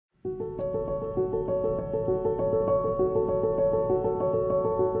My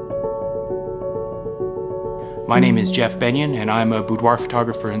name is Jeff Benyon, and I'm a boudoir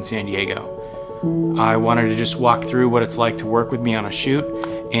photographer in San Diego. I wanted to just walk through what it's like to work with me on a shoot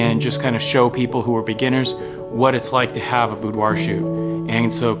and just kind of show people who are beginners what it's like to have a boudoir shoot.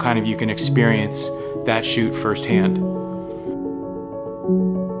 And so kind of you can experience that shoot firsthand.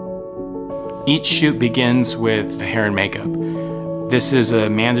 Each shoot begins with the hair and makeup. This is a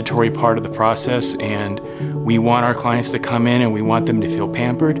mandatory part of the process, and we want our clients to come in and we want them to feel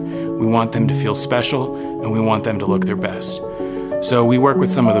pampered, we want them to feel special, and we want them to look their best. So we work with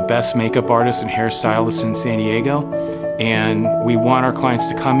some of the best makeup artists and hairstylists in San Diego, and we want our clients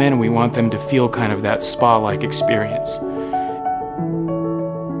to come in and we want them to feel kind of that spa-like experience.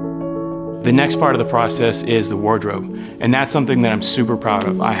 The next part of the process is the wardrobe, and that's something that I'm super proud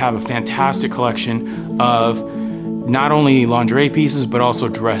of. I have a fantastic collection of not only lingerie pieces, but also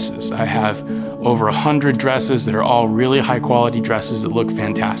dresses. I have over 100 dresses that are all really high quality dresses that look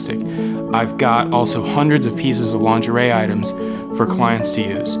fantastic. I've got also hundreds of pieces of lingerie items for clients to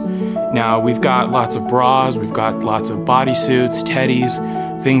use. Now, we've got lots of bras, we've got lots of bodysuits, teddies,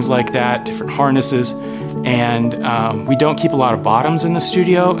 things like that, different harnesses, and we don't keep a lot of bottoms in the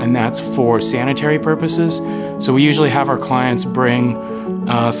studio, and that's for sanitary purposes. So we usually have our clients bring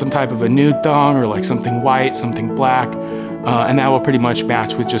some type of a nude thong or like something white, something black, and that will pretty much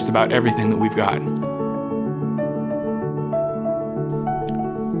match with just about everything that we've got.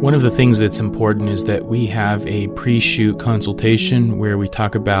 One of the things that's important is that we have a pre-shoot consultation where we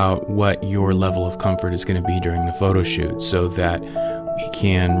talk about what your level of comfort is going to be during the photo shoot, so that we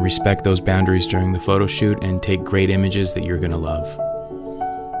can respect those boundaries during the photo shoot and take great images that you're going to love.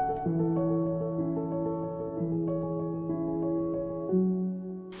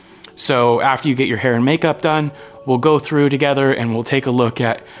 So after you get your hair and makeup done, we'll go through together and we'll take a look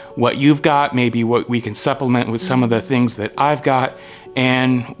at what you've got, maybe what we can supplement with some of the things that I've got,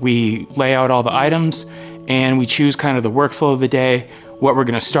 and we lay out all the items and we choose kind of the workflow of the day, what we're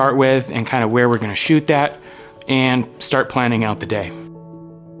gonna start with and kind of where we're gonna shoot that, and start planning out the day.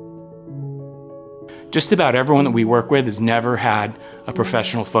 Just about everyone that we work with has never had a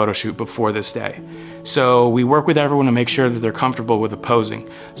professional photo shoot before this day. So we work with everyone to make sure that they're comfortable with the posing.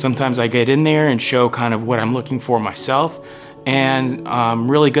 Sometimes I get in there and show kind of what I'm looking for myself, and I'm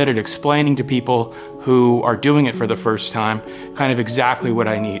really good at explaining to people who are doing it for the first time kind of exactly what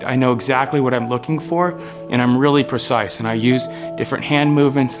I need. I know exactly what I'm looking for, and I'm really precise, and I use different hand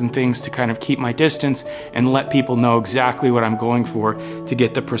movements and things to kind of keep my distance and let people know exactly what I'm going for to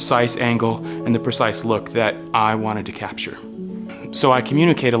get the precise angle and the precise look that I wanted to capture. So I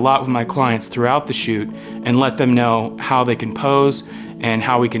communicate a lot with my clients throughout the shoot and let them know how they can pose and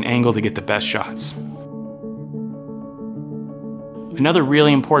how we can angle to get the best shots. Another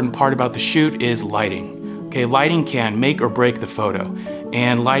really important part about the shoot is lighting. Okay, lighting can make or break the photo,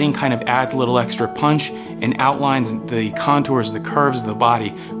 and lighting kind of adds a little extra punch and outlines the contours, the curves of the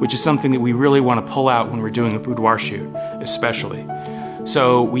body, which is something that we really want to pull out when we're doing a boudoir shoot, especially.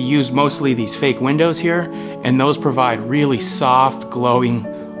 So we use mostly these fake windows here, and those provide really soft, glowing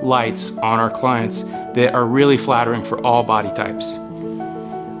lights on our clients that are really flattering for all body types.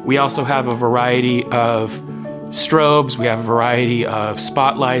 We also have a variety of strobes, we have a variety of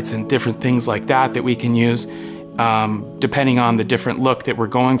spotlights and different things like that that we can use depending on the different look that we're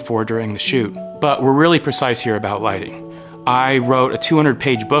going for during the shoot. But we're really precise here about lighting. I wrote a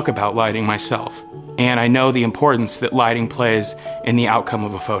 200-page book about lighting myself, and I know the importance that lighting plays in the outcome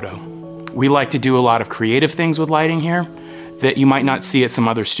of a photo. We like to do a lot of creative things with lighting here that you might not see at some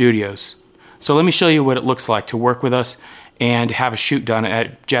other studios. So let me show you what it looks like to work with us and have a shoot done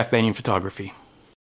at Jeff Benyon Photography.